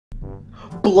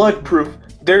Bloodproof.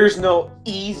 There's no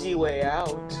easy way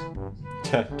out.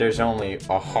 There's only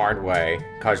a hard way,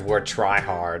 cause we're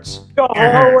tryhards.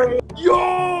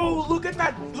 Yo, look at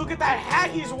that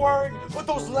hat he's wearing with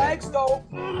those legs though.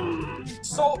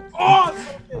 So big.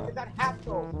 And that hat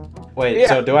though. Wait, yeah.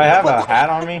 So do I have a hat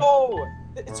on me? Oh,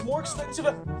 it's more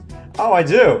expensive. Oh, I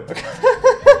do.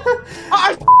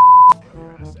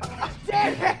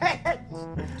 Damn it!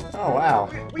 Oh wow.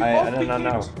 I did not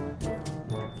know.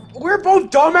 We're both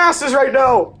dumbasses right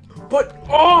now. But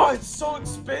it's so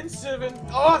expensive, and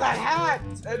that hat,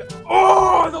 and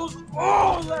those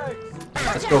legs.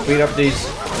 Let's go beat up these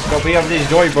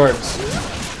joybirds.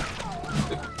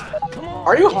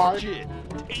 Are you hard?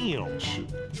 Damn.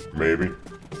 Maybe.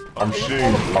 I'm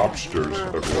seeing lobsters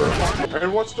everywhere.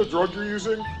 And what's the drug you're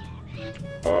using?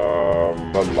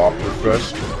 A lobster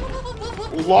fest.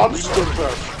 Lobster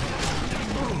fest.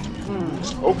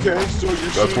 Okay, so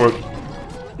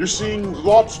you're seeing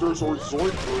lobsters or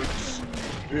zoidbergs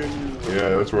in...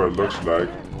 Yeah, that's what it looks like.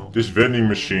 This vending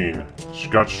machine, it's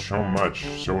got so much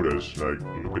sodas, like,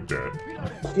 look at that.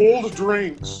 Cold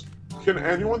drinks. Can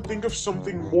anyone think of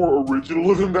something more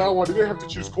original than that? Why do they have to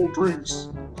choose cold drinks?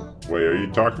 Wait, are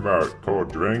you talking about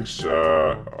cold drinks? You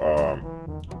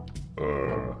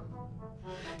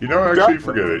know, actually,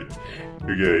 forget it.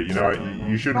 Forget it. You know,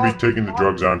 you shouldn't be taking the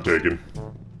drugs I'm taking.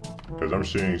 Because I'm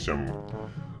seeing some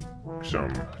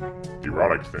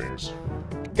erotic things.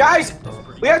 Guys,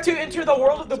 we have to enter the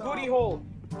world of the booty hole.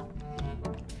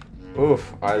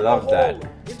 Oof, I love that.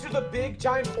 Into the big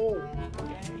giant hole.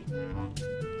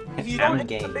 If you I'm don't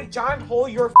gay. enter the big giant hole,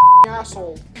 you're a f***ing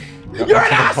asshole. You're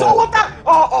an asshole! What that?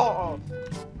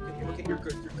 Okay, you're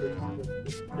good.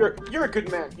 You're a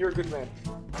good man. You're a good man.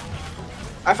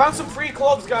 I found some free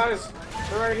gloves, guys.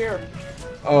 They're right here.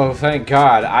 Oh, thank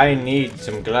God. I need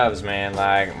some gloves, man.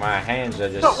 Like, my hands are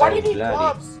just so why do you need bloody.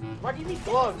 gloves? Why do you need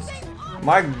gloves?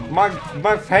 My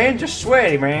hands are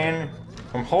sweaty, man.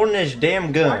 I'm holding this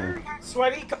damn gun.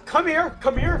 Sweaty? Come here.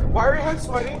 Why are your hands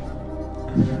sweaty?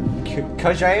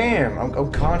 Cause I am.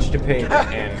 I'm constipated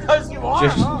and Cause you are,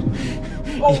 just... huh?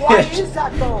 Well, why is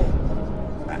that though?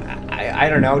 I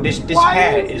don't know. This why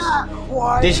hat is is... that?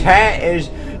 Why? This hat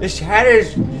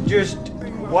is just...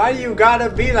 Why you gotta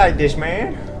be like this,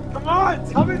 man? Come on,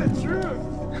 tell me the truth.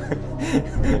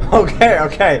 Okay.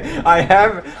 I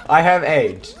have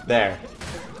AIDS. There.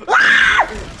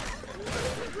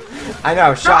 I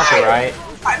know, shocker, right?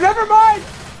 Never mind.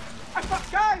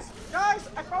 Guys,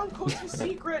 I found Coach's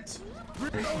secret.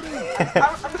 I'm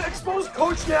gonna expose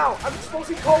Coach now. I'm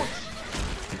exposing Coach.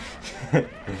 I'm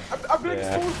gonna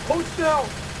expose Coach now.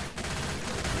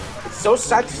 It's so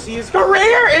sad to see his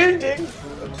career ending.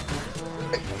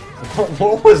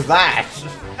 What was that?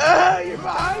 You're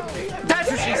behind me.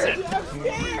 That's what she said.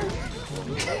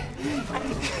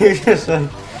 You just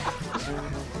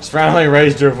finally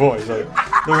raised your voice, like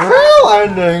the real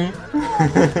ending.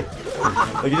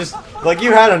 like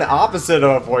you had an opposite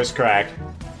of a voice crack.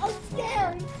 I'm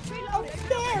scared.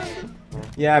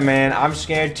 Yeah, man, I'm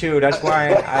scared too. That's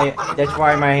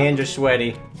why my hands are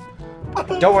sweaty.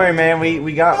 Don't worry, man.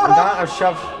 We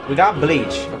got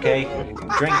bleach. Okay, we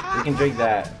can drink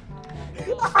that.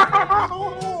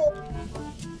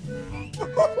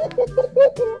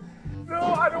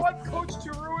 No, I don't want Coach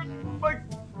to ruin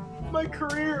my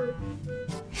career.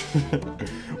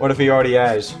 What if he already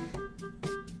has?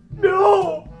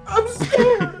 No, I'm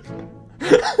scared.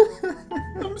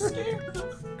 I'm scared.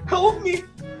 Help me.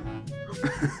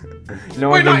 No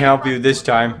one can help you this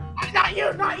time. Not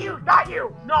you.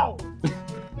 No.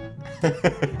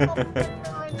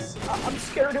 I'm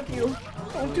scared of you.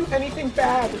 Don't do anything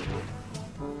bad.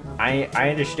 I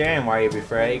understand why you'd be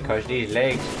afraid, cause these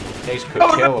legs could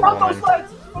kill a woman.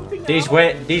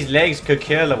 These legs could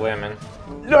kill a woman.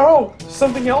 No,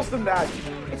 something else than that.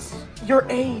 It's your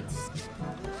AIDS.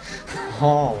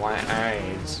 Oh, my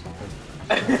AIDS.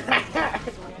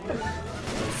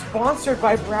 Sponsored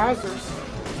by Brazzers.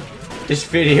 This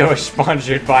video is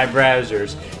sponsored by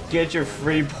Brazzers. Get your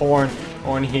free porn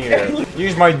on here.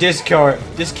 Use my discount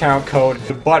code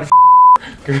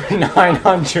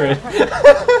BUTT900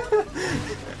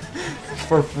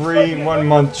 for free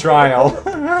 1-month trial.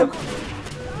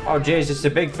 Oh jeez, it's the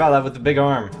big fella with the big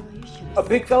arm. A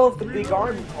big fella with the big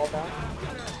arm, you call that?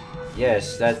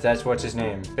 Yes, that's what's his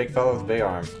name. Big fella with the big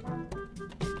arm.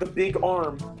 The big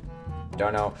arm.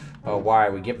 Don't know why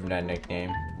we give him that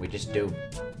nickname. We just do.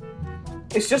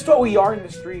 It's just what we are in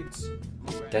the streets.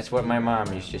 That's what my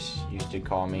mom used to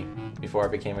call me before I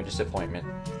became a disappointment.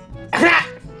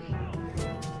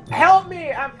 Help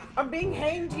me! I'm being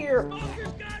hanged here.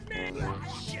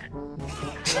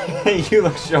 You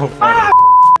look so funny. Ah,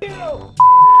 you!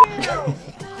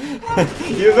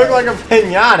 You look like a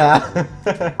pinata.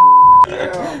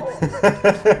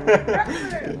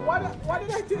 Why did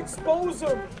I have to expose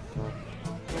him?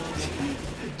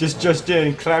 Just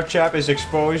in, CLAPTRAP is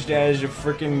exposed as a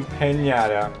freaking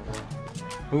pinata.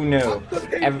 Who knew?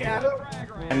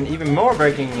 And even more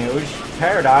breaking news: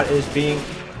 Peridot is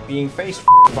being face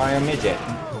by a midget.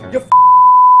 You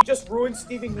just ruined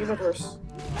Steven Universe.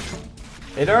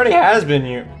 It already has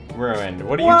been ruined.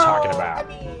 What are you talking about?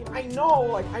 I mean,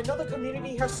 I know the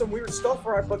community has some weird stuff,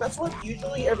 right? But that's what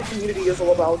usually every community is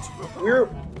all about.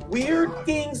 Weird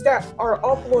things that are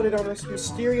uploaded on this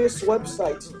mysterious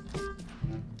website.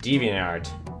 DeviantArt.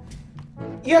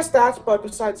 Yes, but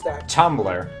besides that.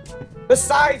 Tumblr.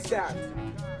 Besides that.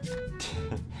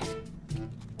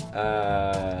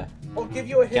 I'll give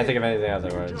you a hint. Can't think of anything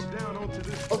other words.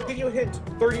 I'll give you a hint.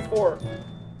 34.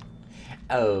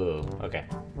 Oh, okay.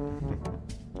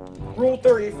 Rule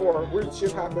 34. Weird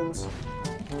shit happens.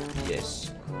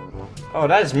 Yes. Oh,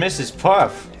 that is Mrs.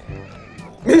 Puff.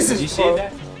 Mrs. Did you see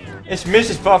that? It's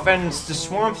Mrs. Puff and it's the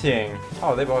Swamp Thing.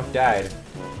 Oh, they both died.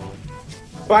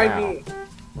 By me.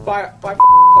 By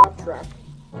CLAPTRAP.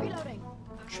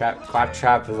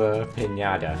 CLAPTRAP the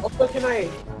pinata. Also, can I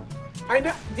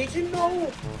know, did you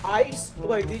know ice,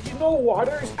 did you know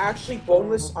water is actually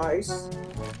boneless ice?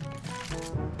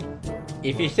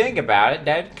 If you think about it,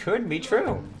 that could be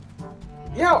true.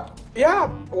 Yeah,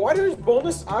 water is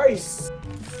boneless ice.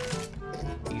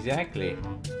 Exactly.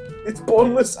 It's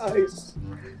boneless ice.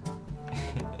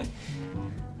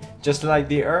 Just like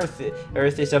the Earth.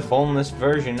 Earth is a boneless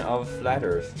version of flat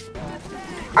Earth.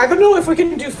 I don't know if we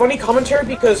can do funny commentary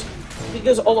because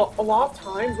a lot of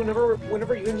times whenever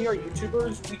you and me are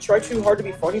YouTubers, we try too hard to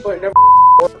be funny, but it never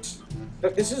works.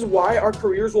 Like, this is why our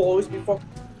careers will always be fucking.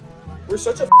 We're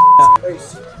such a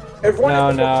place.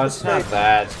 Everyone. No, it's not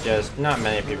that. It's just not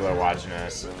many people are watching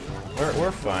us.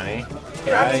 We're funny.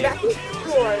 Yeah, I mean, that is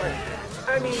true.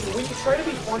 I mean, when you try to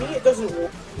be funny, it doesn't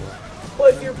work.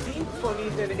 But if you're being funny,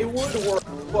 then it would work.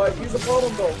 But here's the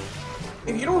problem, though.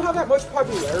 If you don't have that much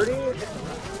popularity,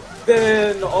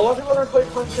 then a lot of people are going to play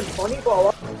content funny, but a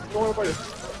lot of people don't want to play it.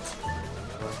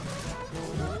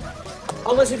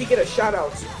 Unless if you get a shout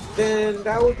out, then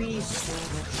that'd be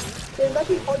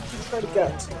hard to try to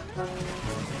get.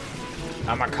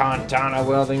 I'm a katana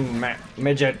wielding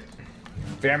midget.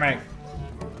 Fear me.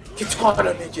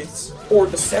 Katana midgets, or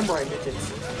the samurai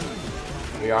midgets.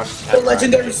 We are The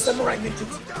legendary samurai midget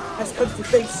has come to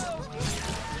face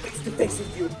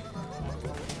with you.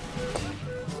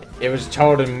 It was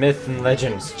told in myth and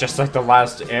legends, just like the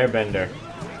last Airbender.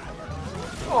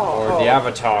 Or the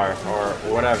Avatar, or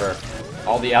whatever.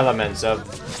 All the elements of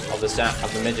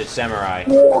the midget samurai.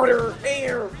 Water,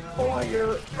 air,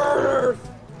 fire, earth.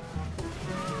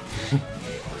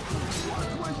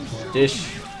 This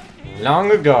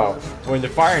long ago, when the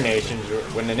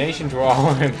nations were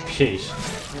all in peace,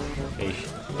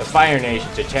 the Fire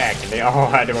Nations attacked, and they all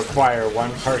had to acquire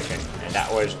one person, and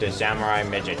that was the samurai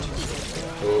midget,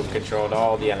 who controlled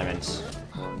all the elements.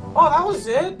 Oh, that was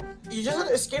it? You just had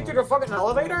to escape through the fucking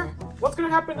elevator? What's gonna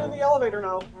happen in the elevator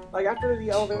now? Like, after the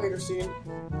elevator scene?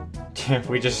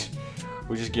 we just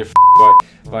get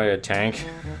by a tank.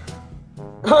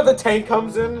 The tank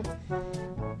comes in.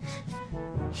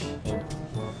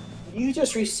 You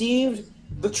just received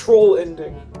the troll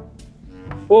ending.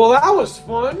 Well, that was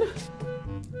fun.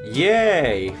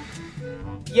 Yay!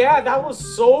 Yeah, that was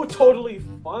so totally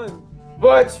fun.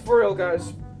 But for real,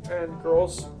 guys and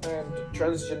girls and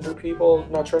transgender people,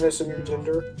 not trying to assume your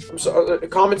gender. I'm sorry.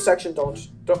 Comment section, don't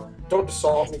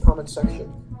assault me. Comment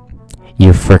section.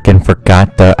 You frickin'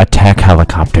 forgot the attack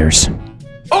helicopters.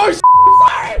 Oh,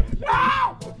 sorry!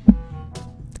 No!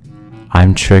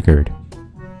 I'm triggered.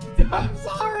 I'm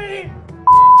sorry!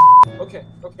 Okay,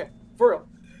 for real.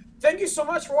 Thank you so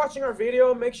much for watching our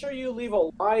video. Make sure you leave a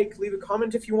like, leave a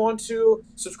comment if you want to,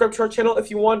 subscribe to our channel if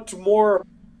you want more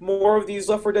of these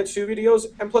Left 4 Dead 2 videos,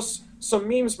 and plus some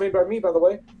memes made by me, by the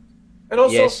way. And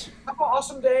also, have an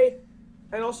awesome day,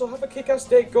 and also have a kick-ass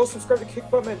day. Go subscribe to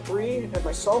KickButtman3 and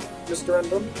myself, Mr.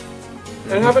 Random.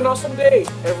 And have an awesome day,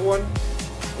 everyone.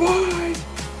 Bye!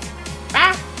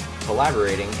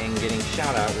 Collaborating and getting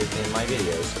shout-out within my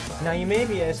videos. Now you may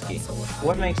be asking,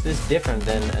 what makes this different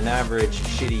than an average,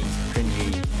 shitty,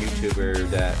 cringy YouTuber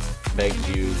that begs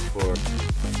you for...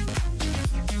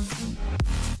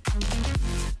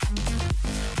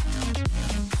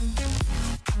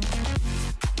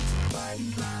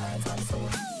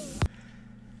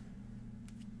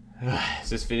 Is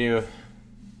this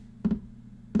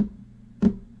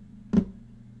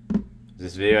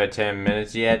video at 10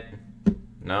 minutes yet?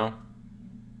 No?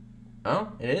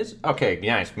 Oh, it is? Okay,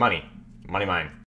 nice. Money. Money mine.